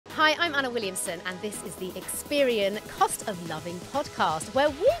Hi, I'm Anna Williamson, and this is the Experian Cost of Loving podcast, where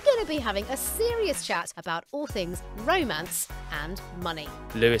we're going to be having a serious chat about all things romance and money.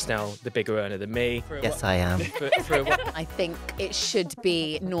 Lewis now the bigger earner than me. Yes, I am. I think it should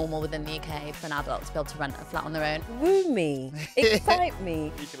be normal within the UK for an adult to be able to rent a flat on their own. Woo me, excite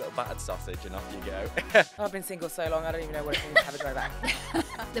me. Eat a little battered sausage and off you go. I've been single so long, I don't even know what it means to have a go back.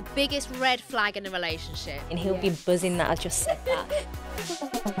 The biggest red flag in a relationship. And he'll be buzzing that I just said that.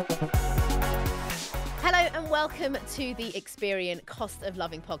 Hello and welcome to the Experian Cost of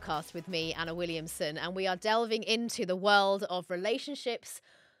Loving podcast with me, Anna Williamson, and we are delving into the world of relationships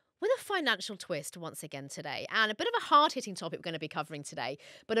with a financial twist once again today. And a bit of a hard-hitting topic we're going to be covering today,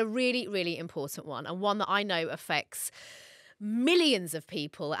 but a really, really important one, and one that I know affects millions of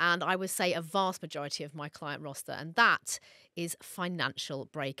people, and I would say a vast majority of my client roster, and that is financial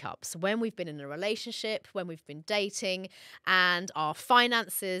breakups. When we've been in a relationship, when we've been dating, and our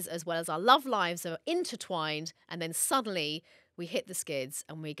finances as well as our love lives are intertwined, and then suddenly we hit the skids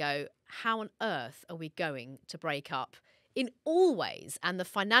and we go, how on earth are we going to break up? In all ways, and the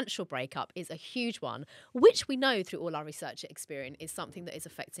financial breakup is a huge one, which we know through all our research at Experian is something that is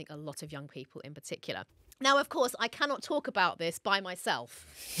affecting a lot of young people in particular. Now, of course, I cannot talk about this by myself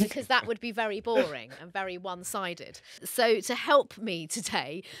because that would be very boring and very one-sided. So to help me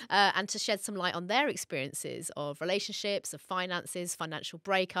today and to shed some light on their experiences of relationships, of finances, financial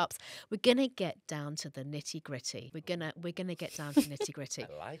breakups, we're going to get down to the nitty-gritty. We're gonna get down to nitty-gritty.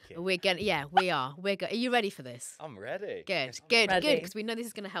 I like it. We are. Are you ready for this? I'm ready. Good, Ready. because we know this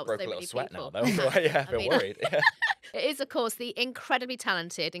is going to help Broke so a little many sweat people. now, though. Yeah, a bit worried. It is, of course, the incredibly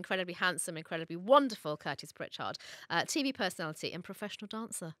talented, incredibly handsome, incredibly wonderful Curtis Pritchard, TV personality and professional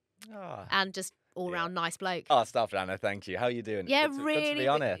dancer, and just all-round nice bloke. Oh, stop it, Anna. Thank you. How are you doing? Yeah, good really. to be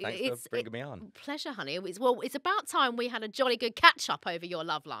on here. Thanks for bringing me on. Pleasure, honey. It's about time we had a jolly good catch-up over your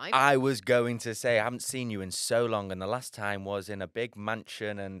love life. I was going to say, I haven't seen you in so long, and the last time was in a big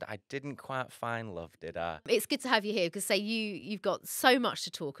mansion, and I didn't quite find love, did I? It's good to have you here because you've got so much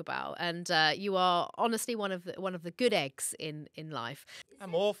to talk about, and you are honestly one of the good eggs in life.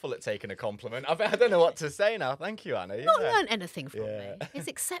 I'm awful at taking a compliment. I don't know what to say now. Thank you, Anna. Not learn anything from Yeah. me. Is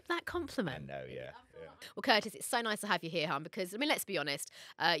accept that compliment. I know, yeah. Well, Curtis, it's so nice to have you here, hon, because, I mean, let's be honest,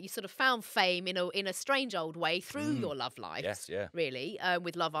 you sort of found fame in a strange old way through your love life. Yes, yeah. Really,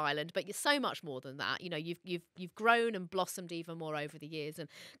 with Love Island, but you're so much more than that. You know, you've grown and blossomed even more over the years, and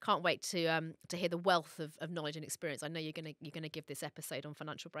can't wait to hear the wealth of knowledge and experience. I know you're gonna give this episode on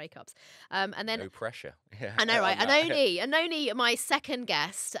financial breakups, and then No pressure. Yeah. I know, right? Oenone, my second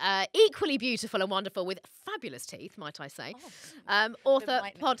guest, equally beautiful and wonderful with fabulous teeth, might I say. Author,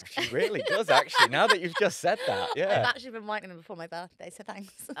 podcast. She really does, actually, now that you've just said that. I've Yeah. actually been whitening them before my birthday, so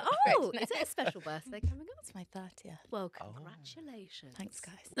thanks. Oh, is it a special birthday coming up? It's my 30th. Well, congratulations. Thanks,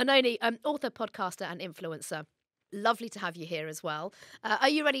 guys. Oenone, author, podcaster, and influencer. Lovely to have you here as well. Are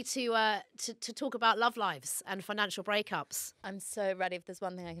you ready to talk about love lives and financial breakups? I'm so ready. If there's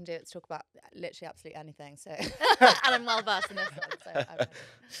one thing I can do, it's talk about literally absolutely anything. So, and I'm well versed in this one. So I'm ready.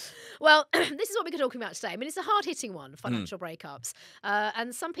 Well, this is what we're talking about today. I mean, it's a hard-hitting one, financial breakups.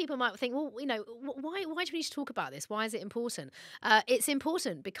 And some people might think, well, you know, why do we need to talk about this? Why is it important? It's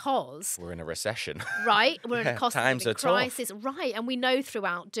important because We're in a recession. right, we're in a cost of times living are tough. crisis, right? And we know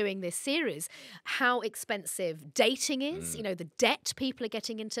throughout doing this series how expensive dating is. You know, the debt people are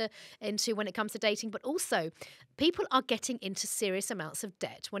getting into when it comes to dating, but also people are getting into serious amounts of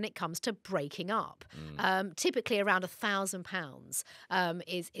debt when it comes to breaking up. Typically around £1,000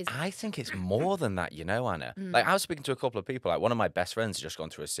 is. I think it's more than that, you know, Anna. Like, I was speaking to a couple of people. Like, one of my best friends has just gone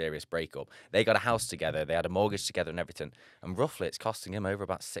through a serious breakup. They got a house together. They had a mortgage together and everything. And roughly, it's costing him over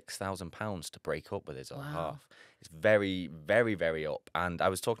about £6,000 to break up with his other half. It's very, very, very up. And I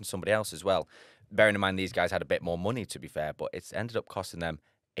was talking to somebody else as well. Bearing in mind, these guys had a bit more money, to be fair, but it's ended up costing them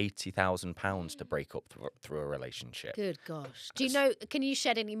 £80,000 to break up through a relationship. Good gosh. Do you know, can you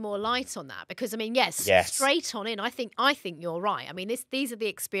shed any more light on that? Because, I mean, yes. Straight on in, I think you're right. I mean, these are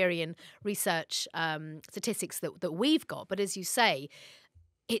the Experian research statistics that we've got. But as you say,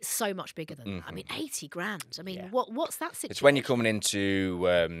 it's so much bigger than that. I mean, 80 grand. I mean, what's that situation? It's when you're coming into,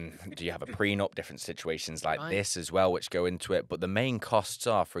 do you have a prenup, different situations like this as well, which go into it. But the main costs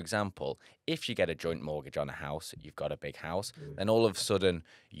are, for example, if you get a joint mortgage on a house, you've got a big house, then all of a sudden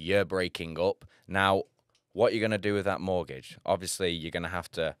you're breaking up. Now, what you're going to do with that mortgage? Obviously, you're going to have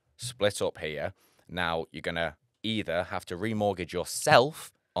to split up here. Now, you're going to either have to remortgage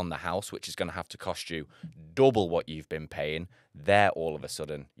yourself on the house, which is going to have to cost you double what you've been paying. There, all of a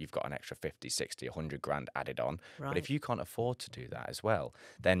sudden, you've got an extra 50, 60, 100 grand added on. Right. But if you can't afford to do that as well,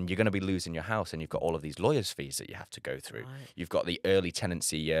 then you're going to be losing your house, and you've got all of these lawyers' fees that you have to go through. Right. You've got the early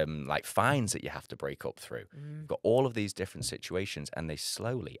tenancy like fines that you have to break up through. You've got all of these different situations, and they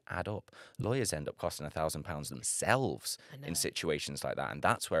slowly add up. Lawyers end up costing £1,000 themselves in situations like that, and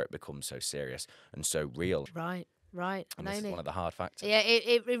that's where it becomes so serious and so real. Right. Right. And this is one of the hard factors. Yeah,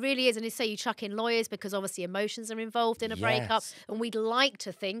 it really is. And you say you chuck in lawyers because obviously emotions are involved in a breakup. And we'd like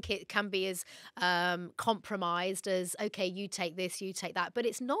to think it can be as compromised as, okay, you take this, you take that. But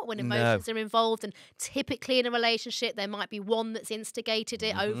it's not when emotions are involved. And typically in a relationship, there might be one that's instigated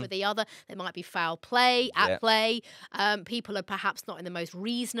it over the other. There might be foul play, at play. People are perhaps not in the most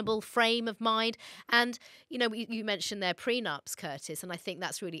reasonable frame of mind. And, you know, you mentioned their prenups, Curtis. And I think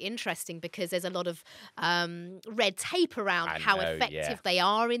that's really interesting because there's a lot of red tape around how effective they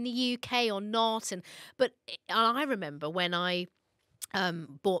are in the UK or not. But I remember when I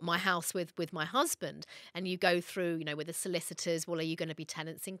bought my house with my husband, and you go through, you know, with the solicitors, well, are you going to be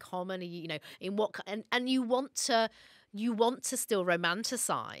tenants in common? Are you, you know, in what, and you want to still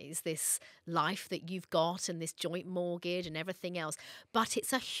romanticize this life that you've got and this joint mortgage and everything else, but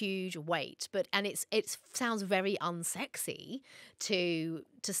it's a huge weight. And it sounds very unsexy to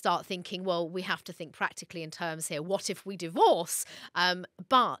start thinking, well, we have to think practically in terms here. What if we divorce? And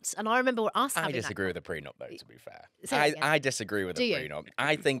I remember us having. I disagree with the prenup, though. To be fair, So, I disagree with the Do prenup.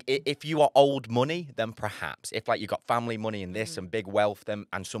 I think if you are owed money, then perhaps if like you got family money and this and big wealth, then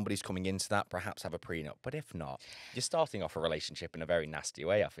and somebody's coming into that, perhaps have a prenup. But if not, you're starting off a relationship in a very nasty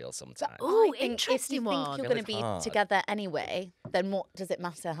way. I feel sometimes. Oh, I think interesting if you one. think you're It going was to be hard. together anyway, then what does it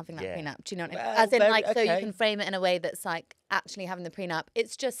matter having that Yeah. prenup? Do you know what I mean? Well, As in, very- like, so you okay. can frame it in a way that's like actually having the prenup.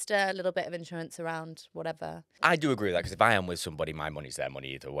 It's just a little bit of insurance around whatever. I do agree with that because if I am with somebody, my money's their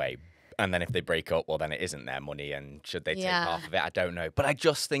money either way. And then if they break up, well, then it isn't their money. And should they take half of it? I don't know. But I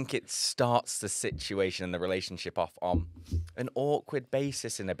just think it starts the situation and the relationship off on an awkward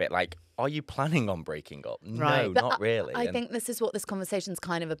basis in a bit. Like, are you planning on breaking up? Right. No, But not really. I And think this is what this conversation's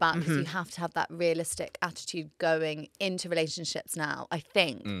kind of about, because you have to have that realistic attitude going into relationships now, I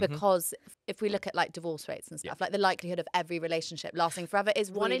think, because if we look at like divorce rates and stuff, like the likelihood of every relationship lasting forever is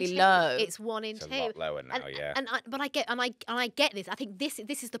One in really 10. low. It's 1 in It's 2. a lot lower now, yeah. But I get this. I think this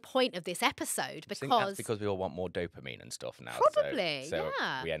is the point of this episode I think that's because because we all want more dopamine and stuff now. Probably, so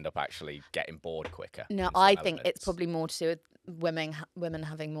yeah. we end up actually getting bored quicker. No, in some I think it's elements. probably more to do with women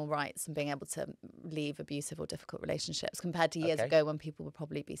having more rights and being able to leave abusive or difficult relationships compared to years Okay. ago when people would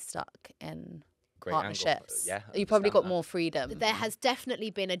probably be stuck in Great angle. partnerships. Yeah, I You probably got understand that. more freedom. there has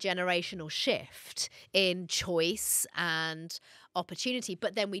definitely been a generational shift in choice and opportunity.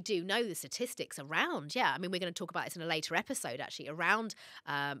 But then we do know the statistics around, I mean, we're going to talk about this in a later episode actually, around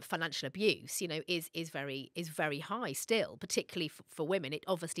financial abuse, you know, is very high still, particularly for women. It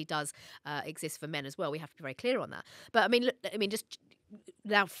obviously does exist for men as well. We have to be very clear on that. But I mean, just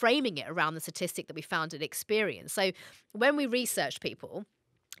now framing it around the statistic that we found at Experian. So when we researched people,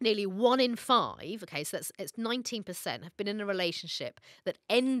 nearly 1 in 5, okay, so it's 19%, have been in a relationship that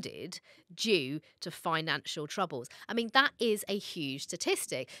ended due to financial troubles. I mean, that is a huge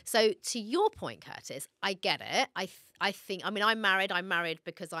statistic. So to your point, Curtis, I get it. I think, I mean, I'm married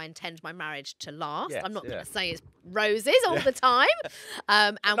because I intend my marriage to last. Yes, I'm not yeah. going to say it's roses all the time.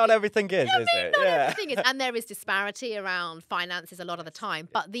 And Not everything is, is it? not Yeah. everything is, and there is disparity around finances a lot of the time.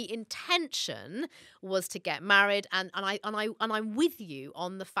 But the intention was to get married, and I'm with you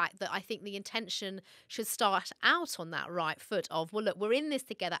on the fact that I think the intention should start out on that right foot of, well, look, we're in this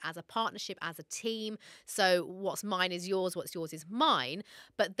together as a partnership, as a team. So what's mine is yours, what's yours is mine.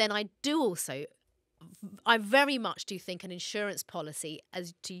 But then I very much do think an insurance policy,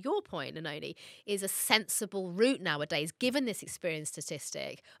 as to your point, Oenone, is a sensible route nowadays, given this Experian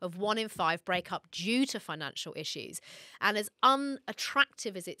statistic of 1 in 5 break up due to financial issues. And as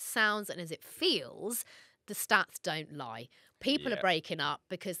unattractive as it sounds and as it feels, the stats don't lie. People are breaking up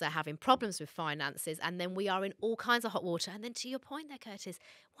because they're having problems with finances, and then we are in all kinds of hot water. And then to your point there, Curtis,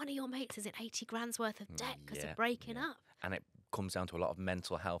 one of your mates is in 80 grand's worth of debt because of breaking up. And it comes down to a lot of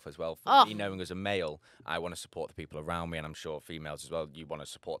mental health as well. For Oh. me, knowing as a male, I want to support the people around me, and I'm sure females as well, you want to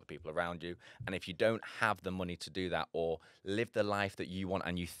support the people around you. And if you don't have the money to do that or live the life that you want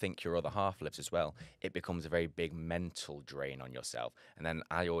and you think your other half lives as well, it becomes a very big mental drain on yourself. And then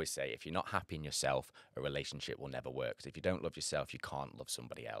I always say, if you're not happy in yourself, a relationship will never work. Because if you don't love yourself, you can't love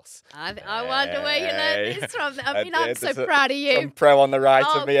somebody else. I wonder where you learned this from. I mean, I'm so There's proud of you. Some pro on the right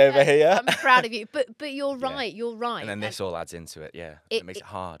of me over yes, here. I'm proud of you. But you're right. You're right. And then this all adds into it. Yeah, it makes it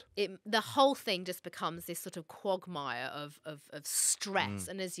hard. The whole thing just becomes this sort of quagmire of stress.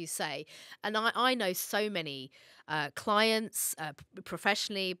 And as you say, and I know so many clients,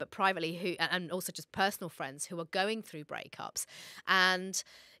 professionally, but privately, and also just personal friends who are going through breakups, and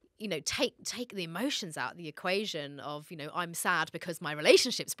take the emotions out of the equation of, I'm sad because my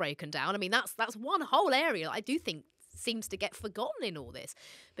relationship's broken down. I mean, that's one whole area I do think seems to get forgotten in all this,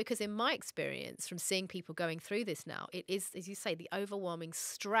 because in my experience from seeing people going through this now, it is, as you say, the overwhelming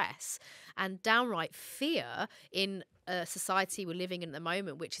stress and downright fear in a society we're living in at the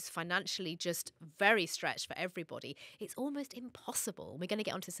moment, which is financially just very stretched for everybody. It's almost impossible, we're going to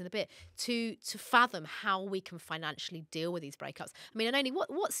get onto this in a bit, to fathom how we can financially deal with these breakups. I mean,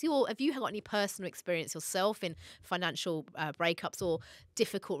 Oenone, have you got any personal experience yourself in financial breakups or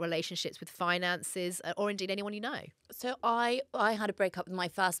difficult relationships with finances, or indeed anyone you know? So I had a breakup with my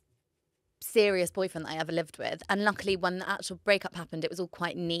first serious boyfriend that I ever lived with, and luckily when the actual breakup happened, it was all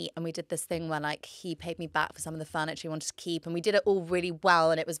quite neat, and we did this thing where like he paid me back for some of the furniture he wanted to keep, and we did it all really well,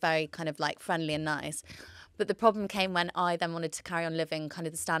 and it was very kind of like friendly and nice. But the problem came when I then wanted to carry on living kind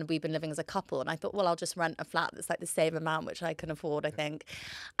of the standard we've been living as a couple. And I thought, well, I'll just rent a flat that's like the same amount, which I can afford, I think.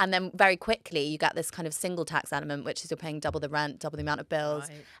 And then very quickly you get this kind of single tax element, which is you're paying double the rent, double the amount of bills.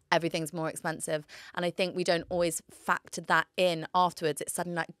 Right. Everything's more expensive. And I think we don't always factor that in afterwards. It's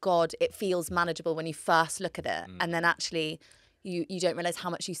suddenly like, God, it feels manageable when you first look at it. And then actually you don't realise how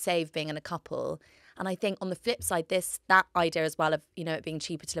much you save being in a couple. And I think on the flip side, that idea as well of, it being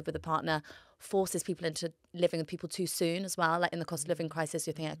cheaper to live with a partner forces people into living with people too soon as well. Like in the cost of living crisis,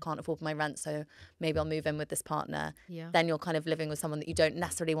 you're thinking, I can't afford my rent, so maybe I'll move in with this partner. Yeah. Then you're kind of living with someone that you don't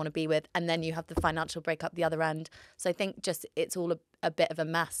necessarily want to be with, and then you have the financial breakup the other end. So I think just it's all a bit of a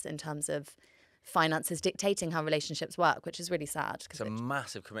mess in terms of finances dictating how relationships work, which is really sad. It's a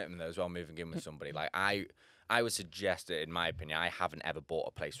massive commitment though as well, moving in with somebody. Like I would suggest it, in my opinion, I haven't ever bought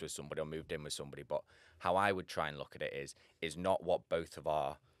a place with somebody or moved in with somebody, but how I would try and look at it is not what both of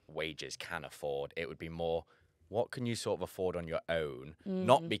our wages can afford. It would be more, what can you sort of afford on your own?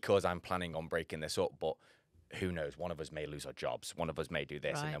 Not because I'm planning on breaking this up, but who knows, one of us may lose our jobs, one of us may do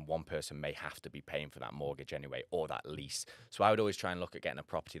this, and then one person may have to be paying for that mortgage anyway, or that lease. So I would always try and look at getting a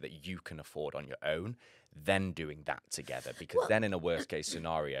property that you can afford on your own, then doing that together, because then in a worst case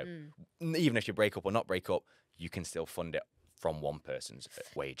scenario, even if you break up or not break up, you can still fund it from one person's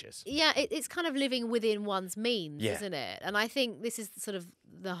wages. Yeah, it's kind of living within one's means, isn't it? And I think this is sort of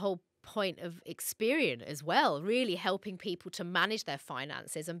the whole point of Experian as well, really helping people to manage their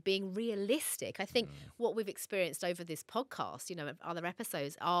finances and being realistic. I think what we've experienced over this podcast, other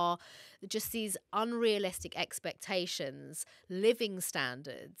episodes, are just these unrealistic expectations, living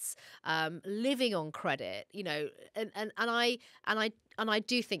standards, living on credit, and I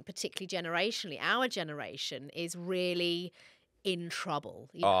do think particularly generationally, our generation is really in trouble.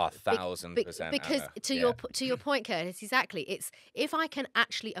 1,000%. Because Anna. to your point, Curtis, exactly. It's if I can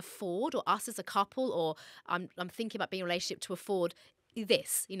actually afford, or us as a couple, or I'm thinking about being in a relationship to afford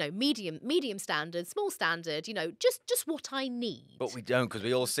this, medium standard, small standard, just what I need. But we don't, because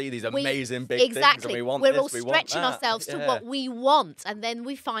we all see these amazing big things and we want We're this, all stretching ourselves to what we want, and then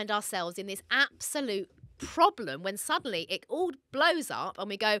we find ourselves in this absolute problem when suddenly it all blows up and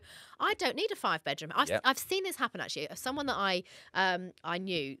we go, I don't need a 5-bedroom. I've seen this happen actually. Someone that I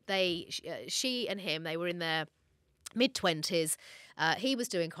knew, she and him, they were in their mid-20s. He was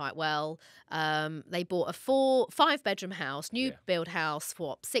doing quite well. They bought a 5-bedroom house, new build house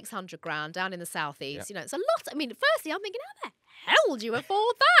for 600 grand down in the southeast. It's a lot. I mean, firstly, I'm thinking, how the hell do you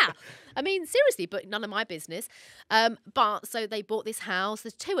afford that? I mean, seriously, but none of my business. But so they bought this house.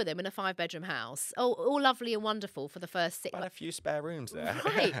 There's 2 of them in a 5-bedroom house. All lovely and wonderful for the first 6 months. But a few spare rooms there.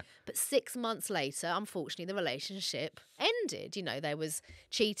 Right. But 6 months later, unfortunately, the relationship ended. There was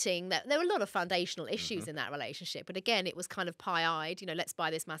cheating. There were a lot of foundational issues in that relationship. But again, it was kind of pie-eyed, let's buy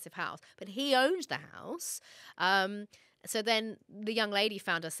this massive house. But he owned the house. So then the young lady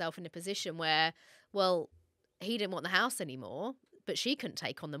found herself in a position where, well, he didn't want the house anymore, but she couldn't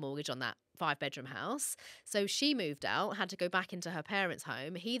take on the mortgage on that 5-bedroom house. So she moved out, had to go back into her parents'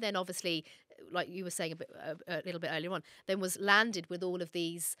 home. He then obviously, like you were saying a little bit earlier on, then was landed with all of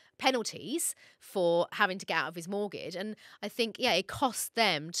these penalties for having to get out of his mortgage. And I think, it cost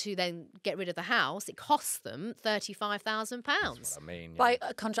them to then get rid of the house. It cost them £35,000. That's what I mean. By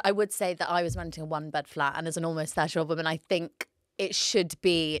contrast, I would say that I was renting a 1-bed flat, and as an almost 30-year-old woman, I think it should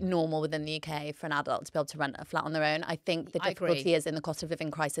be normal within the UK for an adult to be able to rent a flat on their own. I think the difficulty is in the cost of living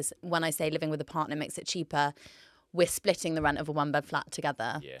crisis. When I say living with a partner makes it cheaper, we're splitting the rent of a one-bed flat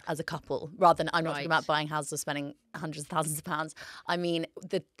together as a couple, rather than I'm not talking about buying houses or spending hundreds of thousands of pounds. I mean,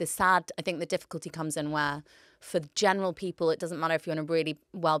 I think the difficulty comes in where for general people, it doesn't matter if you're in a really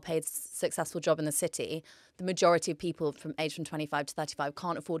well-paid, successful job in the city, the majority of people from 25 to 35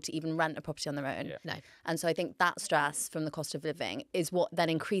 can't afford to even rent a property on their own. Yeah. No. And so I think that stress from the cost of living is what then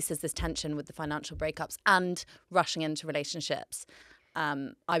increases this tension with the financial breakups and rushing into relationships.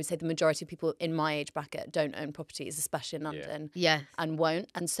 I would say the majority of people in my age bracket don't own properties, especially in London, and won't.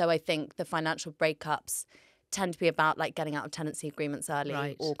 And so I think the financial breakups tend to be about like getting out of tenancy agreements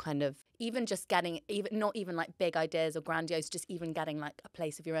early, or kind of even just getting not even like big ideas or grandiose, just even getting like a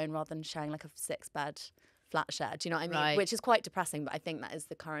place of your own rather than sharing like a 6-bed flat share. Do you know what I mean? Right. Which is quite depressing, but I think that is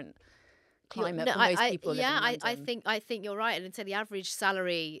the current climate for most people living in London. I think you're right. And so the average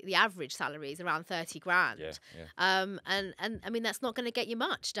salary is around 30 grand. And I mean, that's not going to get you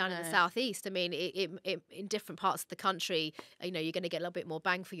much down in the southeast. I mean, in different parts of the country, you know, you're going to get a little bit more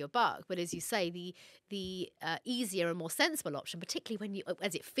bang for your buck. But as you say, the easier and more sensible option, particularly when you,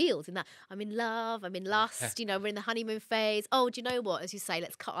 as it feels in that, I'm in love, I'm in lust, you know, we're in the honeymoon phase. Oh, do you know what? As you say,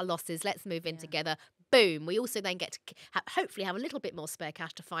 let's cut our losses, let's move in together. Boom. We also then get to hopefully have a little bit more spare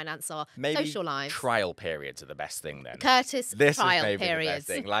cash to finance our social lives. Trial periods are the best thing then. Curtis, this trial is maybe periods.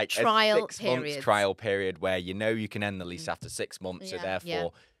 the best thing. Like trial a 6 months trial period where you know you can end the lease after 6 months. So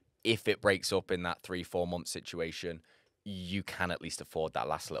therefore, if it breaks up in that 3-4 month situation, you can at least afford that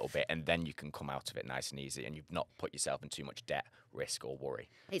last little bit, and then you can come out of it nice and easy, and you've not put yourself in too much debt, risk, or worry.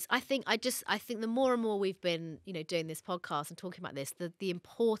 I think the more and more we've been, you know, doing this podcast and talking about this, the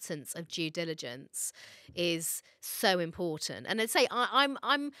importance of due diligence is so important. And I'd say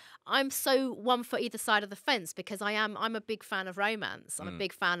I'm so one foot either side of the fence, because I'm a big fan of romance. I'm a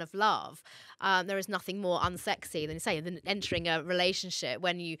big fan of love. There is nothing more unsexy than entering a relationship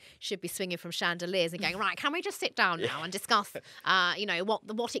when you should be swinging from chandeliers and going, right, can we just sit down now and discuss, you know,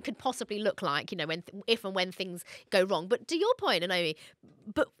 what it could possibly look like, you know, if and when things go wrong. But to your point, Naomi,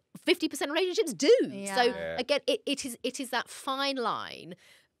 but 50% of relationships do. So again, it is that fine line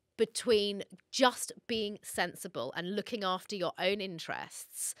between just being sensible and looking after your own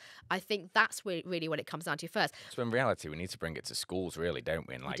interests. I think that's really what it comes down to first. So in reality, we need to bring it to schools, really, don't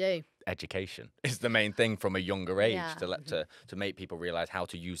we? And like, we do. Education is the main thing from a younger age to make people realise how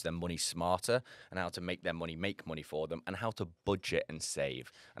to use their money smarter and how to make their money make money for them and how to budget and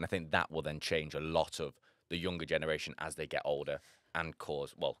save. And I think that will then change a lot of the younger generation as they get older and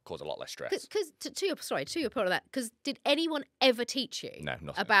cause a lot less stress. Because to your point of that, because did anyone ever teach you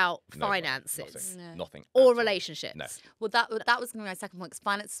about finances? Nothing. Or relationships? No. Well, that was going to be my second point, because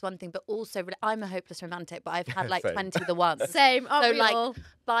finance is one thing, but also I'm a hopeless romantic, but I've had like 20 the ones. Same. So like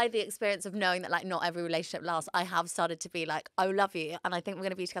by the experience of knowing that like not every relationship lasts, I have started to be like, I love you and I think we're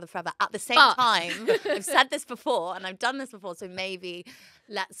going to be together forever. At the same time, I've said this before and I've done this before, so maybe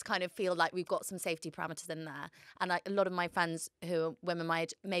let's kind of feel like we've got some safety parameters in there. And like a lot of my friends who are women my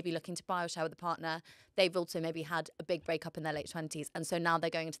age, maybe looking to buy or share with a partner, they've also maybe had a big breakup in their late 20s. And so now they're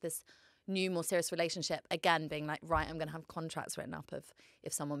going into this new, more serious relationship, again, being like, right, I'm going to have contracts written up of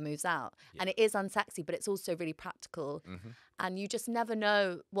if someone moves out. And it is unsexy, but it's also really practical. And you just never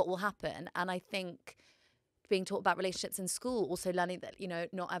know what will happen. And I think being taught about relationships in school, also learning that, you know,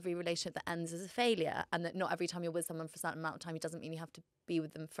 not every relationship that ends is a failure, and that not every time you're with someone for a certain amount of time, it doesn't mean you have to be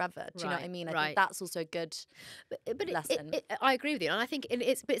with them forever. Do you know what I mean? I think that's also a good lesson. I agree with you, and I think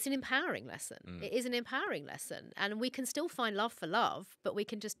it's an empowering lesson. It is an empowering lesson, and we can still find love for love, but we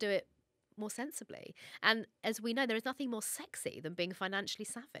can just do it more sensibly. And as we know, there is nothing more sexy than being financially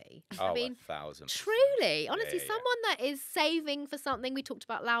savvy. I mean, 1,000%. Truly, honestly, someone that is saving for something. We talked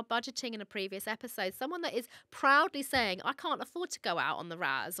about loud budgeting in a previous episode. Someone that is proudly saying, I can't afford to go out on the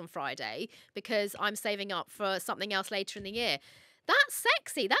Raz on Friday because I'm saving up for something else later in the year. That's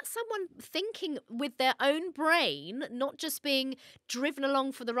sexy. That's someone thinking with their own brain, not just being driven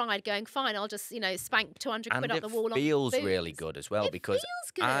along for the ride, going, fine, I'll just, you know, spank 200 quid up the wall on it feels boots. really good as well, because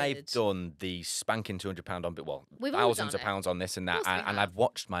I've done the spanking £200 on, thousands of pounds on this and that, and I've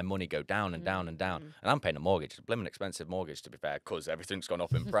watched my money go down and down and down. And I'm paying a mortgage, a blimmin' expensive mortgage, to be fair, because everything's gone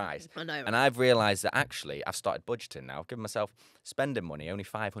up in price. I know. And I've realised that actually I've started budgeting now. I've given myself spending money, only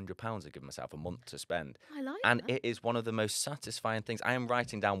 £500 I've given myself a month to spend. I like and that. It is one of the most satisfying things. I am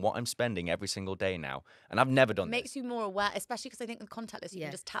writing down what I'm spending every single day now, and I've never done Makes this. you more aware, especially because I think with contactless, you can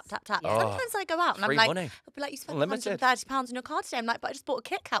just tap, tap, tap. Yeah. Sometimes I go out and I'm Free like, money. I'll be like, you spent Unlimited. £130 on your card today. I'm like, but I just bought a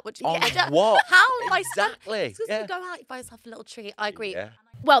Kit Kat. What? On what? How am I Exactly. Because you go out, you buy yourself a little treat. I agree. Yeah.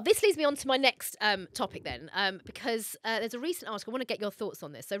 Well, this leads me on to my next topic then, because there's a recent article. I want to get your thoughts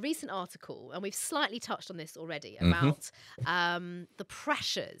on this. So, recent article, and we've slightly touched on this already, about the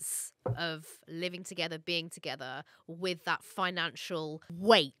pressures of living together, being together with that financial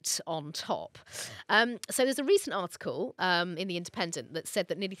weight on top. So, there's a recent article in The Independent that said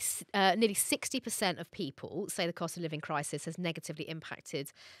that nearly 60% of people say the cost of living crisis has negatively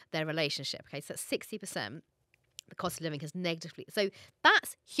impacted their relationship. Okay, so that's 60%. The cost of living has negatively. So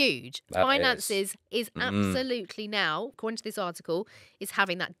that's huge. That Finances is absolutely now, according to this article, is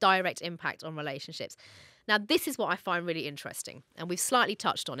having that direct impact on relationships. Now, this is what I find really interesting, and we've slightly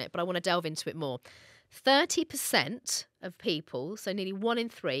touched on it, but I want to delve into it more. 30% of people, so nearly 1 in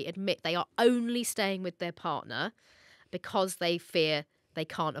 3, admit they are only staying with their partner because they fear they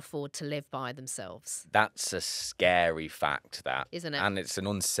can't afford to live by themselves. That's a scary fact, that. Isn't it? And it's an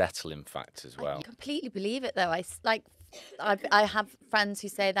unsettling fact as well. I completely believe it, though. I have friends who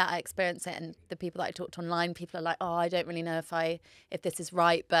say that. I experience it, and the people that I talk to online, people are like, "Oh, I don't really know if this is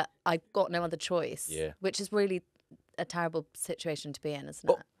right, but I've got no other choice." Yeah. Which is really a terrible situation to be in, isn't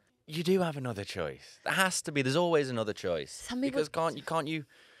But it? you do have another choice. There has to be. There's always another choice. Some people- Because can't you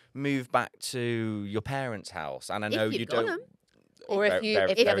move back to your parents' house? And I know If you you've got don't. 'em. Or if you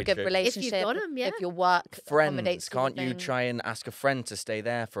have a very good true. relationship, got 'em, yeah. if your work accommodates Friends, can't you within- try and ask a friend to stay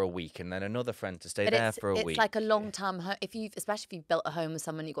there for a week and then another friend to stay But there for a it's week? like a long-term especially if you've built a home with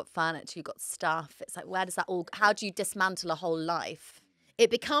someone, you've got furniture, you've got stuff. It's like, where does that all? How do you dismantle a whole life? It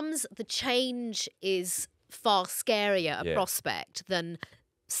becomes, the change is far scarier a Yeah. prospect than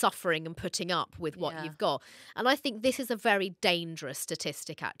suffering and putting up with what Yeah. you've got. And I think this is a very dangerous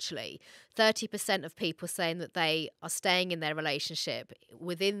statistic, actually. 30% of people saying that they are staying in their relationship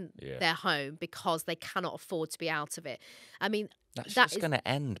within their home because they cannot afford to be out of it. I mean, That's that just is going to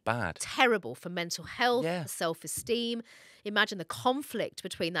end bad. terrible for mental health, Yeah. for self-esteem. Imagine the conflict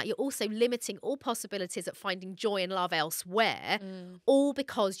between that. You're also limiting all possibilities at finding joy and love elsewhere, all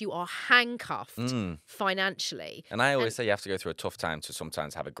because you are handcuffed financially. And I always say you have to go through a tough time to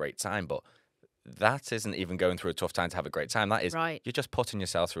sometimes have a great time, but that isn't even going through a tough time to have a great time. That is, Right. you're just putting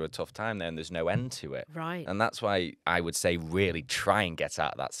yourself through a tough time there and there's no end to it. Right. And that's why I would say really try and get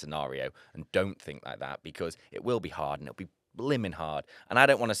out of that scenario and don't think like that, because it will be hard and it'll be blimmin' hard. And I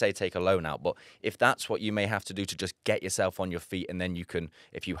don't want to say take a loan out, but if that's what you may have to do to just get yourself on your feet, and then you can,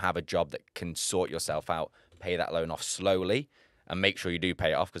 if you have a job that can sort yourself out, pay that loan off slowly and make sure you do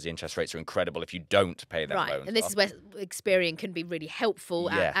pay it off, because the interest rates are incredible if you don't pay them Right, loans and this off. is where Experian can be really helpful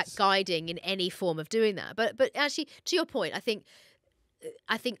at Yes. guiding in any form of doing that. But actually, to your point, I think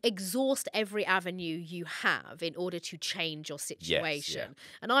exhaust every avenue you have in order to change your situation.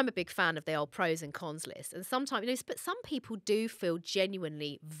 And I'm a big fan of the old pros and cons list. And sometimes, but some people do feel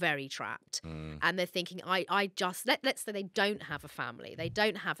genuinely very trapped, and they're thinking, I just let's say they don't have a family, they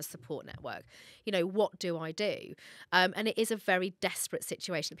don't have a support network. What do I do? And it is a very desperate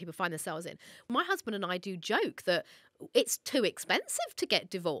situation that people find themselves in. My husband and I do joke that it's too expensive to get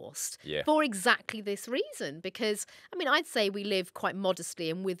divorced for exactly this reason, because I'd say we live quite modestly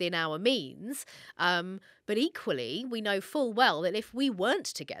and within our means, but equally we know full well that if we weren't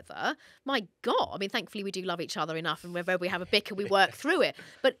together, my God, thankfully we do love each other enough, and whenever we have a bicker we work through it,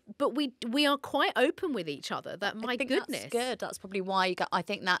 but we are quite open with each other, that my I think goodness, that's good. That's probably why you got. I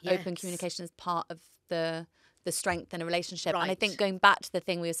think that open Yes. communication is part of the strength in a relationship. And I Right. think going back to the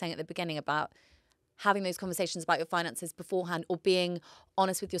thing we were saying at the beginning about having those conversations about your finances beforehand, or being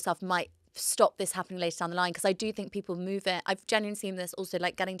honest with yourself, might stop this happening later down the line. Because I do think people move it. I've genuinely seen this also,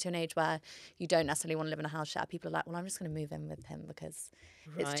 like getting to an age where you don't necessarily want to live in a house share. People are like, well, I'm just going to move in with him because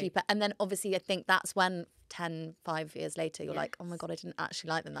it's Right. cheaper. And then obviously I think that's when 5 years later, you're like, oh my God, I didn't actually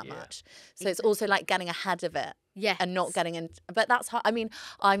like them that much. So it's also like getting ahead of it. Yes. And not getting in, but that's hard.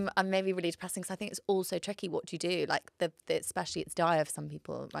 I'm maybe really depressing because I think it's also tricky. What do you do? Like especially it's dire for some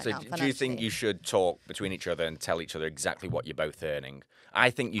people right So now. do you think financially. you should talk between each other and tell each other exactly what you're both earning? I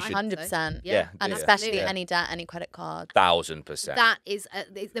think you should. 100%. Yeah. And Yeah. especially Absolutely. any debt, any credit card. 1,000%. That is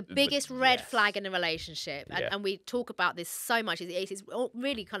it's the biggest red yes. flag in a relationship, and, Yeah. and we talk about this so much. It's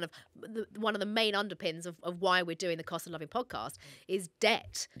really kind of one of the main underpins of why we're doing the Cost of Loving podcast is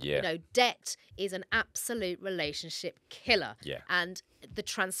debt. Yeah. Debt is an absolute relationship killer. Yeah. And the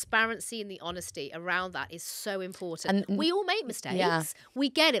transparency and the honesty around that is so important. And- we all make mistakes. Yeah. We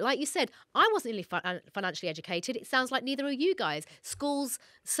get it. Like you said, I wasn't really financially educated. It sounds like neither are you guys. Schools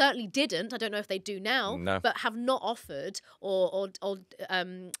certainly didn't. I don't know if they do now, No. but have not offered or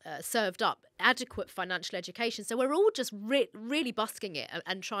served up adequate financial education. So we're all just really busking it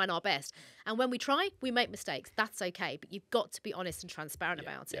and trying our best. And when we try, we make mistakes. That's okay. But you've got to be honest and transparent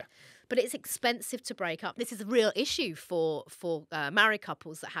about it. but it's expensive to break up. This is a real issue for married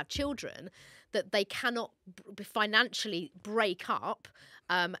couples that have children, that they cannot financially break up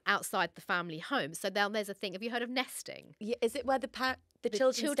outside the family home. So then there's a thing. Have you heard of nesting? Yeah, is it where the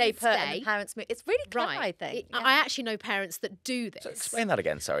children children stay put and stay. the parents move? It's really clever, Right. I think. I actually know parents that do this. So explain that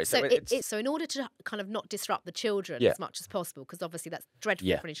again, sorry. So so in order to kind of not disrupt the children Yeah. as much as possible, because obviously that's dreadful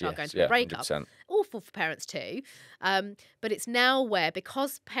Yeah, for any child yes, going through a yeah, breakup, 100%. awful for parents too. But it's now where,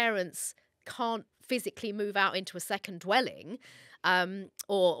 because parents can't physically move out into a second dwelling,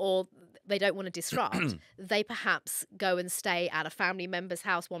 or they don't want to disrupt, they perhaps go and stay at a family member's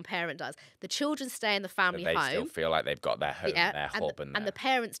house. One parent does. The children stay in the So family they home. still feel like they've got their home, their hub, and the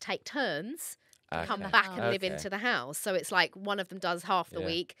parents take turns to come Okay. back and live Okay. into the house. So it's like one of them does half the Yeah.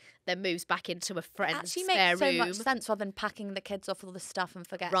 week, then moves back into a friend's Actually spare makes so room. much sense rather than packing the kids off all the stuff and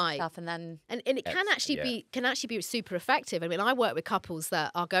forgetting Right. stuff and then. And it can actually be super effective. I mean, I work with couples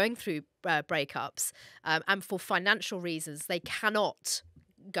that are going through breakups, and for financial reasons, they cannot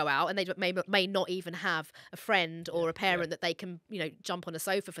go out, and they may not even have a friend or a parent that they can, jump on a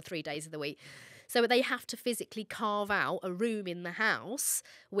sofa for 3 days of the week. So they have to physically carve out a room in the house,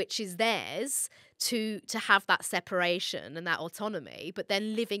 which is theirs, to have that separation and that autonomy, but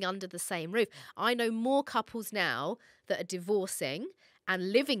then living under the same roof. I know more couples now that are divorcing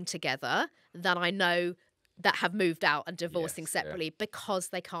and living together than I know that have moved out and divorcing separately because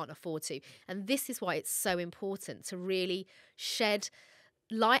they can't afford to. And this is why it's so important to really shed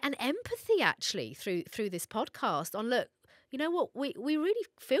light and empathy actually through this podcast on, look, you know what, we really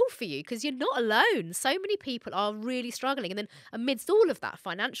feel for you because you're not alone. So many people are really struggling. And then amidst all of that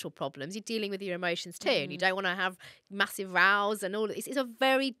financial problems, you're dealing with your emotions too. And you don't want to have massive rows and all of this. It's a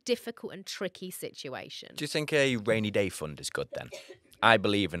very difficult and tricky situation. Do you think a rainy day fund is good then? I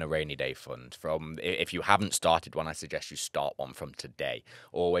believe in a rainy day fund. If you haven't started one, I suggest you start one from today.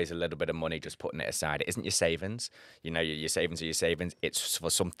 Always a little bit of money, just putting it aside. It isn't your savings. Your savings are your savings. It's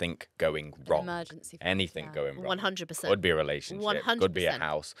for something going wrong. Emergency fund, Anything going wrong. 100%. Could be a relationship. 100%. Could be a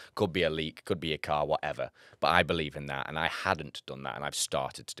house. Could be a leak. Could be a car. Whatever. But I believe in that, and I hadn't done that, and I've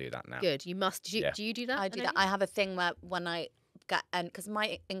started to do that now. Good. You must. Do you do that? I do that. I have a thing where when I get, and because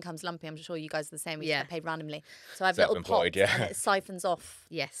my income's lumpy, I'm sure you guys are the same. We get paid randomly, so I have little pots, Self-employed, and it siphons off.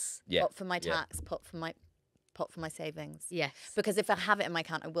 Yes. Yeah. Pot for my tax, pot for my savings. Yes. Because if I have it in my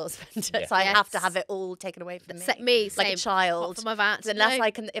account, I will spend it. Yeah. So I have to Yes. have it all taken away from me. Me, like same. a child. Pot for my VAT. Unless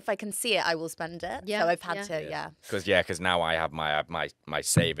No. if I can see it, I will spend it. Yeah, So I've had yeah. to, Because now I have my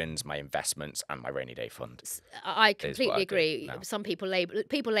savings, my investments, and my rainy day fund. I what completely I do agree. now. Some people label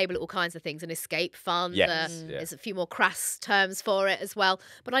it all kinds of things, an escape fund. Yes, yeah. There's a few more crass terms for it as well.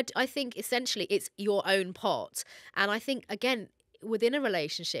 But I think essentially it's your own pot. And I think, again, within a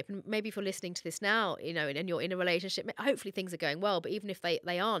relationship, and maybe if you're listening to this now, and you're in a relationship, hopefully things are going well, but even if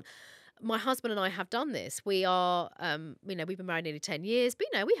they aren't, my husband and I have done this. We are, we've been married nearly 10 years, but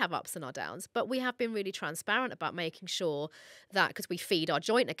we have ups and our downs, but we have been really transparent about making sure that, because we feed our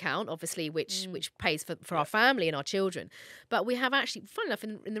joint account, obviously, which pays for our family and our children. But we have actually, funny enough,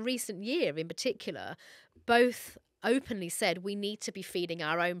 in the recent year in particular, both openly said we need to be feeding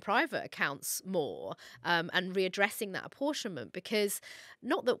our own private accounts more, and readdressing that apportionment, because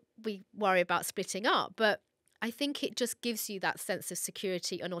not that we worry about splitting up, but I think it just gives you that sense of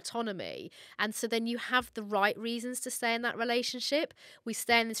security and autonomy. And so then you have the right reasons to stay in that relationship. We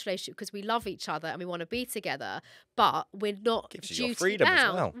stay in this relationship because we love each other and we want to be together, but we're not Gives you your duty freedom as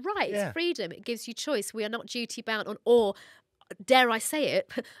bound. well. Right, Yeah. it's freedom. It gives you choice. We are not duty bound on, or dare I say it,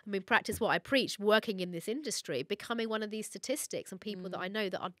 practice what I preach, working in this industry, becoming one of these statistics and people that I know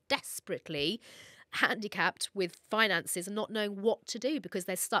that are desperately handicapped with finances and not knowing what to do because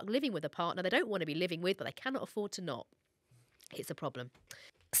they're stuck living with a partner they don't want to be living with, but they cannot afford to not. It's a problem.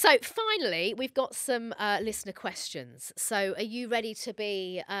 So finally, we've got some listener questions. So are you ready to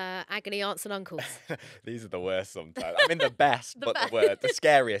be agony aunts and uncles? These are the worst sometimes. I mean, the best, but the worst. The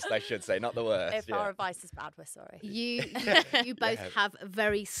scariest, I should say, not the worst. If our advice is bad, we're sorry. You both have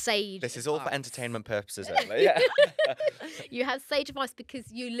very sage This is all for advice. entertainment purposes only. Yeah. You have sage advice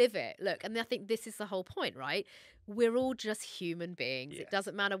because you live it. Look, and I think this is the whole point, right? We're all just human beings. Yeah. It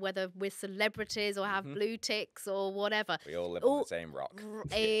doesn't matter whether we're celebrities or have blue ticks or whatever. We all live on the same rock.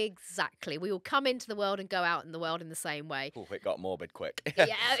 Exactly. We all come into the world and go out in the world in the same way. Ooh, it got morbid quick.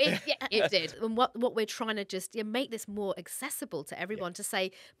 Yeah, it did. And what we're trying to just make this more accessible to everyone, to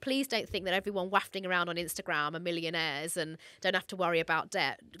say, please don't think that everyone wafting around on Instagram are millionaires and don't have to worry about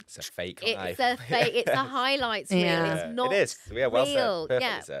debt. It's a fake It's life. a fake. It's a highlights reel. Yeah. It's not It is. Yeah, well real. said. Perfectly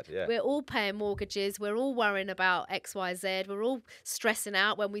Yeah. said. Yeah. We're all paying mortgages. We're all worrying about X, Y, Z. We're all stressing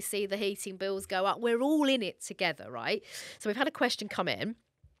out when we see the heating bills go up. We're all in it together, right? So we've had a question come in.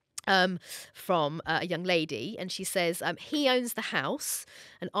 from a young lady, and she says, he owns the house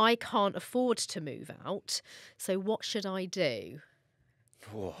and I can't afford to move out, so what should I do?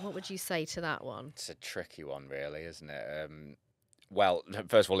 Whoa. What would you say to that one? It's a tricky one, really, isn't it? Well,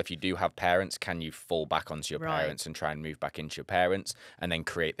 first of all, if you do have parents, can you fall back onto your parents and try and move back into your parents and then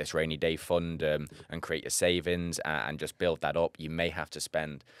create this rainy day fund and create your savings and just build that up? You may have to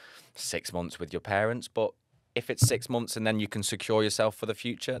spend 6 months with your parents, but if it's 6 months and then you can secure yourself for the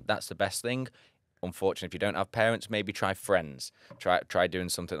future, that's the best thing. Unfortunately, if you don't have parents, maybe try friends. Try doing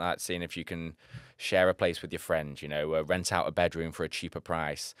something like that, seeing if you can share a place with your friends, rent out a bedroom for a cheaper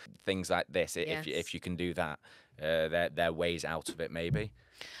price. Things like this, if you can do that. There are ways out of it, maybe.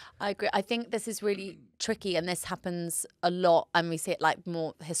 I agree. I think this is really tricky, and this happens a lot, and we see it like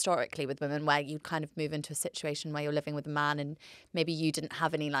more historically with women, where you kind of move into a situation where you're living with a man and maybe you didn't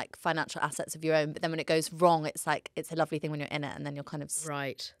have any like financial assets of your own, but then when it goes wrong, it's like it's a lovely thing when you're in it, and then you're kind of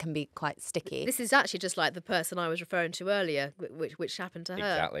can be quite sticky. This is actually just like the person I was referring to earlier, which happened to her.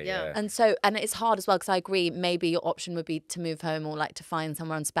 Exactly. Yeah. And it's hard as well, because I agree. Maybe your option would be to move home or like to find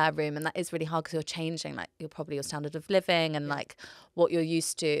somewhere on spare room, and that is really hard because you're changing like your standard of living and like what you're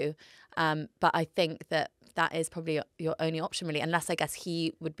used to. But I think that is probably your only option, really, unless I guess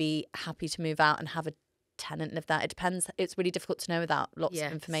he would be happy to move out and have a tenant live there. It depends. It's really difficult to know without lots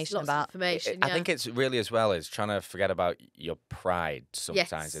of information about. I think it's really as well as trying to forget about your pride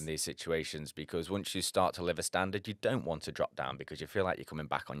sometimes in these situations, because once you start to live a standard, you don't want to drop down because you feel like you're coming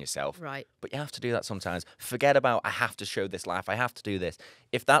back on yourself. Right. But you have to do that sometimes. Forget about I have to show this life. I have to do this.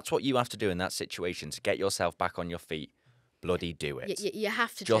 If that's what you have to do in that situation to get yourself back on your feet, bloody do it. You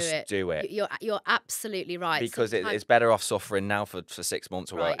have to just do it. Do it. You're absolutely right. Because it's better off suffering now for 6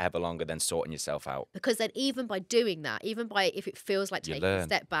 months or whatever longer than sorting yourself out. Because then even by doing that, even by if it feels like taking a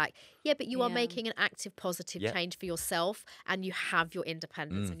step back, but you are making an active, positive change for yourself, and you have your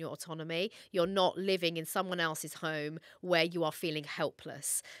independence and your autonomy. You're not living in someone else's home where you are feeling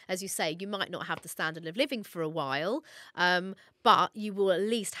helpless. As you say, you might not have the standard of living for a while, but you will at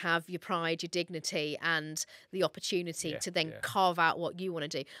least have your pride, your dignity, and the opportunity to then carve out what you want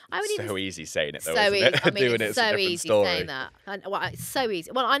to do. So easy saying it, though, so isn't easy. it? I mean, Doing it's so easy saying that. And, it's so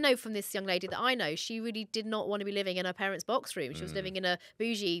easy. Well, I know from this young lady that I know, she really did not want to be living in her parents' box room. She was living in a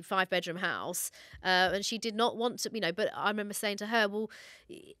bougie 5-bedroom house, and she did not want to, but I remember saying to her, well,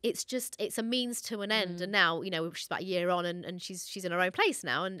 it's a means to an end. And now, she's about a year on, and she's in her own place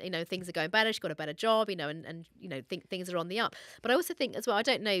now, and, things are going better. She's got a better job, and things are on the up. But I also think as well, I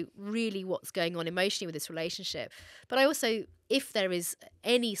don't know really what's going on emotionally with this relationship, but I also, if there is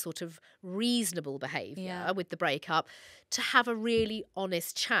any sort of reasonable behaviour with the breakup, to have a really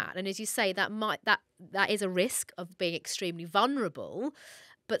honest chat. And as you say, that is a risk of being extremely vulnerable,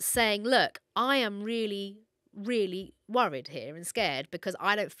 but saying, look, I am really worried here and scared because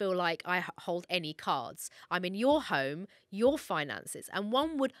I don't feel like I hold any cards. I'm in your home, your finances. And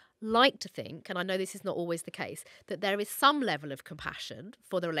one would like to think, and I know this is not always the case, that there is some level of compassion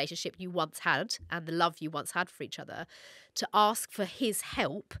for the relationship you once had and the love you once had for each other, to ask for his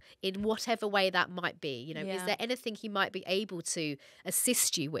help in whatever way that might be. Is there anything he might be able to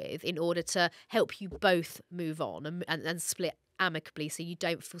assist you with in order to help you both move on and split amicably, so you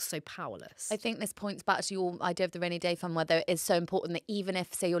don't feel so powerless? I think this points back to your idea of the rainy day fund, where it is so important that even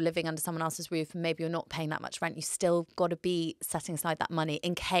if, say, you're living under someone else's roof and maybe you're not paying that much rent, you still got to be setting aside that money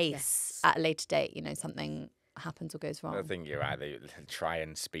in case at a later date, something happens or goes wrong. I think you're right. They try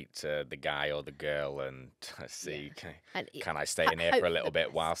and speak to the guy or the girl and see, can I stay in here for a little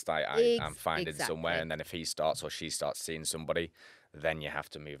bit whilst I'm finding somewhere, and then if he starts or she starts seeing somebody, then you have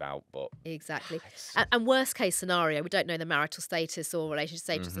to move out. But exactly. And worst case scenario, we don't know the marital status or relationship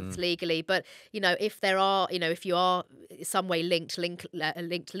status legally, but if there are, if you are some way linked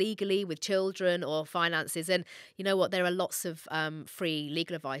legally with children or finances, and there are lots of free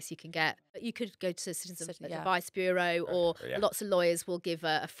legal advice you can get. You could go to Citizens Advice Bureau, or lots of lawyers will give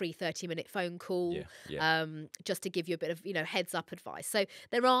a free 30-minute phone call just to give you a bit of heads up advice. So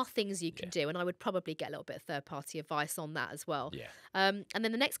there are things you can do, and I would probably get a little bit of third-party advice on that as well. And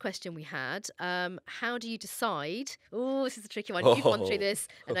then the next question we had, how do you decide? Oh, this is a tricky one. You've gone through this,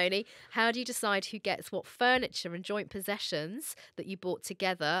 Oenone. How do you decide who gets what furniture and joint possessions that you bought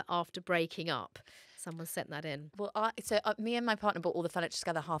together after breaking up? Someone sent that in. Well, me and my partner bought all the furniture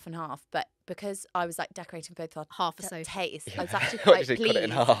together half and half, but because I was like decorating both our half a sofa taste, I was actually quite pleased. Cut it in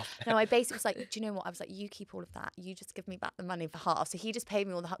half. No, I basically was like, do you know what? I was like, you keep all of that. You just give me back the money for half. So he just paid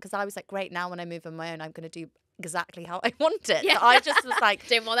me all the half, because I was like, great, now when I move on my own, I'm going to do exactly how I want it. So I just was like,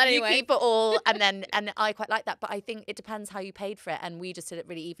 didn't want that anyway. You keep it all, and I quite like that. But I think it depends how you paid for it, and we just did it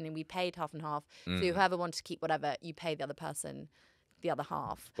really even, and we paid half and half. So whoever wanted to keep whatever, you pay the other person the other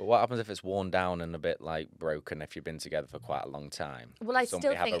half. But what happens if it's worn down and a bit like broken if you've been together for quite a long time? Well, I Does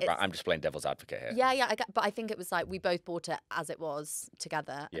somebody still think I'm just playing devil's advocate here. Yeah, but I think it was like we both bought it as it was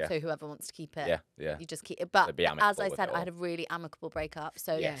together. Yeah. So whoever wants to keep it, Yeah. you just keep it. But So be as amicable I with said, it I had a all. really amicable breakup.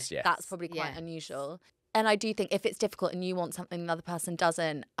 So Yes, yes. that's probably quite Yeah. unusual. And I do think if it's difficult and you want something another person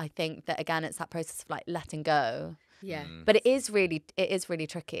doesn't, I think that again it's that process of like letting go. Yeah. But it is really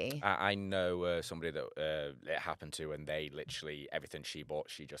tricky. I know somebody that it happened to, and they literally everything she bought,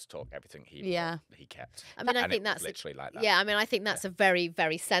 she just took everything he bought, he kept. I mean, I And think it was that's literally like that. Yeah, I mean, I think that's a very,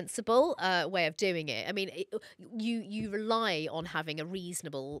 very sensible way of doing it. I mean, you rely on having a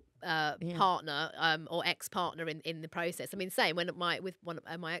reasonable partner or ex-partner in the process. I mean, same with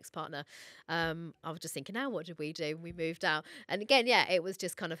my ex-partner, I was just thinking, now what did we do? We moved out, and again, it was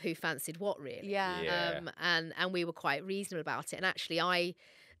just kind of who fancied what, really. Yeah. And we were quite reasonable about it. And actually,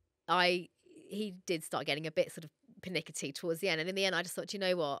 he did start getting a bit sort of pernickety towards the end, and in the end I just thought, you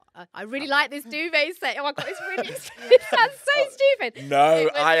know what, I really like this duvet set. Oh my god, it's really it sounds so stupid. No, It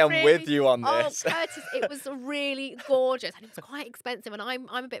was I am really- with you on this. Oh, Curtis, it was really gorgeous, and it was quite expensive, and I'm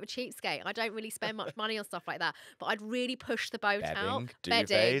a bit of a cheapskate. I don't really spend much money on stuff like that, but I'd really pushed the boat out.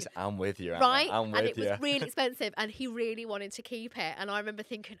 Duvets, I'm with you, Anna. Right, I'm with and it you. was really expensive, and he really wanted to keep it, and I remember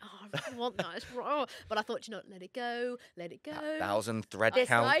thinking, oh, I really want that. It's wrong. But I thought, you know, let it go. That 1,000 thread This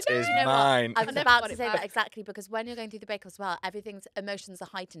count I know. is You know what? mine. I was never about got to it say back. that exactly, because when you're going through the breakup as well, everything's emotions are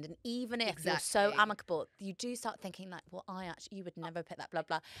heightened, and even if you're so Exactly. amicable, you do start thinking like, well, you would never pick that, blah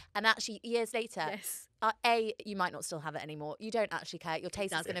blah, and actually years later, Yes. you might not still have it anymore. You don't actually care. Your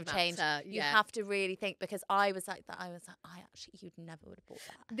taste is doesn't going to change. matter, You yeah. have to really think, because I was like that. I was like, you'd never would have bought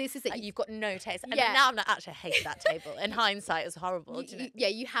that. This is it. Like, you've got no taste. And Yeah. now I'm like, actually, I hate that table. In hindsight, it's horrible. do you know?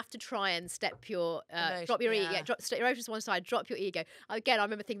 You have to try and step your Emotion, drop your ego, yeah. step your emotions to one side, drop your ego. Again, I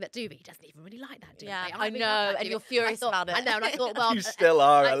remember thinking that duvet, he doesn't even really like that duvet. Yeah, I I really know, love that and duvet. you're I furious thought- about it. I know, and I thought, well, You still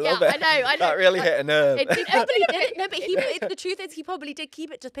are. I love it. I know. That really hit a nerve. No, but the truth is, he probably did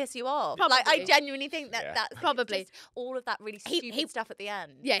keep it to piss you off. Probably. Like, I genuinely think that Yeah. that's Probably. just all of that really He- stupid stuff at the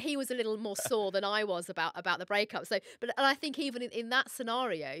end. Yeah, he was a little more sore than I was about the breakup. So, and I think even in that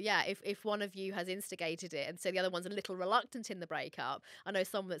scenario, if one of you has instigated it, and so the other one's a little reluctant in the breakup. I know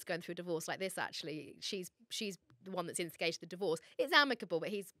someone that's going through a divorce like this. Actually, she's the one that's instigated the divorce. It's amicable, but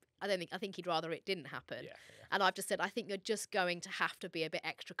I think he'd rather it didn't happen. Yeah. And I've just said, I think you're just going to have to be a bit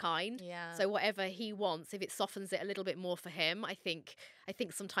extra kind. Yeah. So whatever he wants, if it softens it a little bit more for him, I think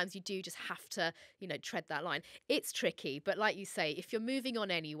sometimes you do just have to, tread that line. It's tricky, but like you say, if you're moving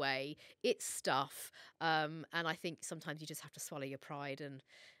on anyway, it's stuff. And I think sometimes you just have to swallow your pride and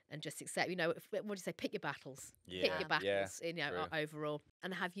just accept, what do you say? Pick your battles. Pick Yeah. your battles, True. overall.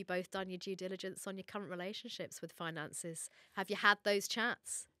 And have you both done your due diligence on your current relationships with finances? Have you had those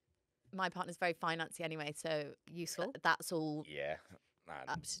chats? My partner's very financy anyway, so Useful. That's all Yeah.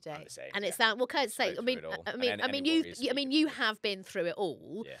 up to date. I'm the same, And yeah. it's that. Well, Kurt's say. Go I mean, through it all. I And mean, any I mean, worries you. I we mean, can you do. have been through it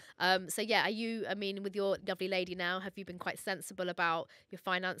all. Yeah. So yeah, are you? I mean, with your lovely lady now, have you been quite sensible about your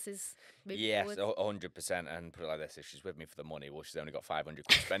finances? Moving Yes, forwards? 100%. And put it like this: if she's with me for the money, well, she's only got 500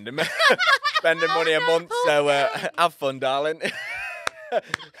 quid spending money a month. So have fun, darling.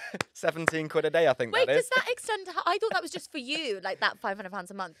 17 quid a day, I think Wait, that is. does that extend to? I thought that was just for you, like that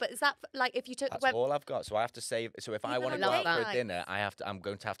 £500 a month. But is that like if you took? That's all I've got. So I have to save. So if I Even want to on go out date for a nights. dinner, I'm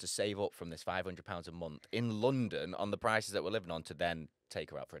going to have to save up from this £500 a month in London on the prices that we're living on to then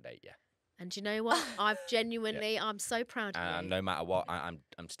take her out for a date. Yeah. And you know what? I've genuinely, I'm so proud of And you. no matter what, I'm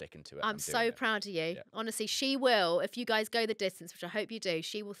sticking to it. I'm doing so it. proud of you. Yeah. Honestly, she will, if you guys go the distance, which I hope you do,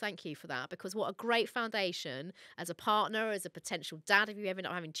 she will thank you for that, because what a great foundation as a partner, as a potential dad, if you ever end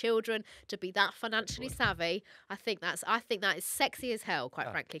up having children, to be that financially savvy. I think that is sexy as hell, quite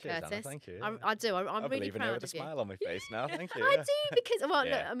Oh, frankly, cheers, Anna, Curtis. thank you, I do. I'm I really believe in her proud with a of you. smile on my face now. Thank you. I yeah. do, because look,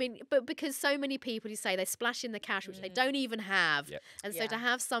 Yeah. I mean, but because so many people, you say, they splash in the cash which they don't even have, Yep. and so to Yeah.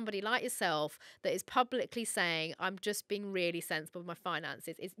 have somebody like yourself that is publicly saying, "I'm just being really sensible with my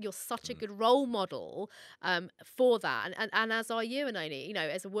finances," you're such a good role model for that, and as are you, Oenone,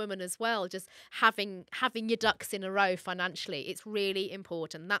 as a woman as well, just having your ducks in a row financially, it's really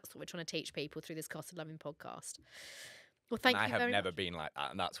important. That's what we're trying to teach people through this Cost of Loving podcast. Well, thank And you I have very never much. been like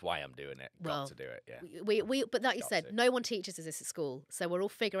that, and that's why I'm doing it. Well, Got to do it. Yeah. We but like you Got said, to. no one teaches us this at school, so we're all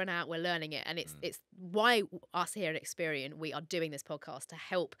figuring out, we're learning it, and it's why us here at Experian, we are doing this podcast to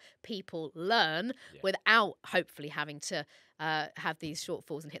help people learn Yeah. without hopefully having to have these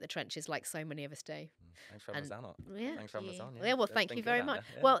shortfalls and hit the trenches like so many of us do. Thanks for having us on. Yeah. Thanks for having us on. Yeah, well, It's thank been you good, very Anna. much.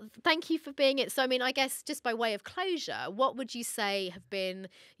 Yeah. Well, thank you for being it. So, I mean, I guess just by way of closure, what would you say have been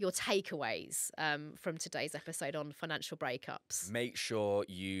your takeaways from today's episode on financial breakups? Make sure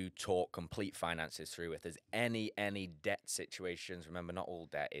you talk complete finances through. If there's any debt situations, remember, not all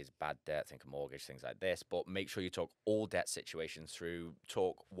debt is bad debt. Think of mortgage, things like this. But make sure you talk all debt situations through.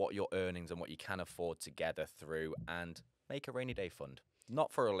 Talk what your earnings and what you can afford together through, and make a rainy day fund. Not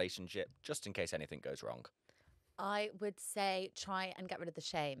for a relationship, just in case anything goes wrong. I would say try and get rid of the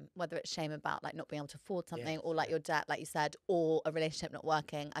shame, whether it's shame about like not being able to afford something or like your debt, like you said, or a relationship not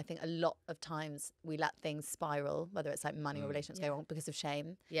working. I think a lot of times we let things spiral, whether it's like money or relationships go wrong because of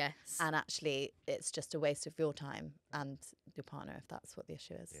shame. Yes. And actually, it's just a waste of your time and your partner if that's what the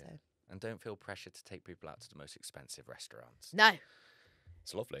issue is. Yeah. So. And don't feel pressure to take people out to the most expensive restaurants. No.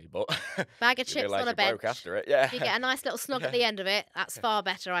 It's lovely, but Bag of you feel chips like on a you're bench. broke after it. Yeah. You get a nice little snog at the end of it. That's far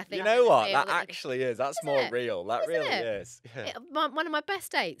better, I think. You know what? Feel That you- actually is. That's Isn't more it? real. That Isn't really it? is. Yeah. One of my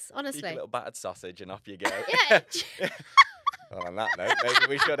best dates, Eat a honestly. little battered sausage and off you go. Yeah. Well, on that note, maybe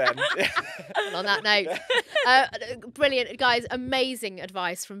we should end. Well, on that note, brilliant, guys. Amazing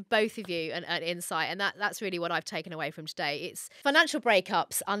advice from both of you and insight. And that's really what I've taken away from today. It's financial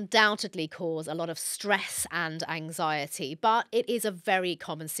breakups undoubtedly cause a lot of stress and anxiety, but it is a very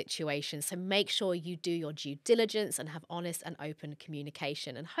common situation. So make sure you do your due diligence and have honest and open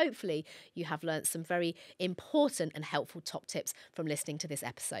communication. And hopefully you have learnt some very important and helpful top tips from listening to this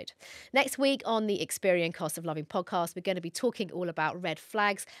episode. Next week on the Experian Cost of Loving podcast, we're going to be talking all about red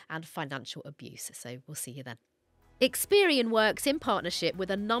flags and financial abuse. So we'll see you then. Experian works in partnership with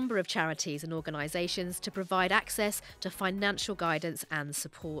a number of charities and organisations to provide access to financial guidance and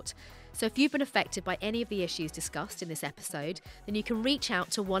support. So if you've been affected by any of the issues discussed in this episode, then you can reach out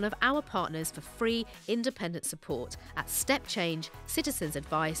to one of our partners for free independent support at Step Change, Citizens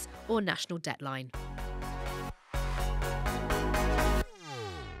Advice or National Debt Line.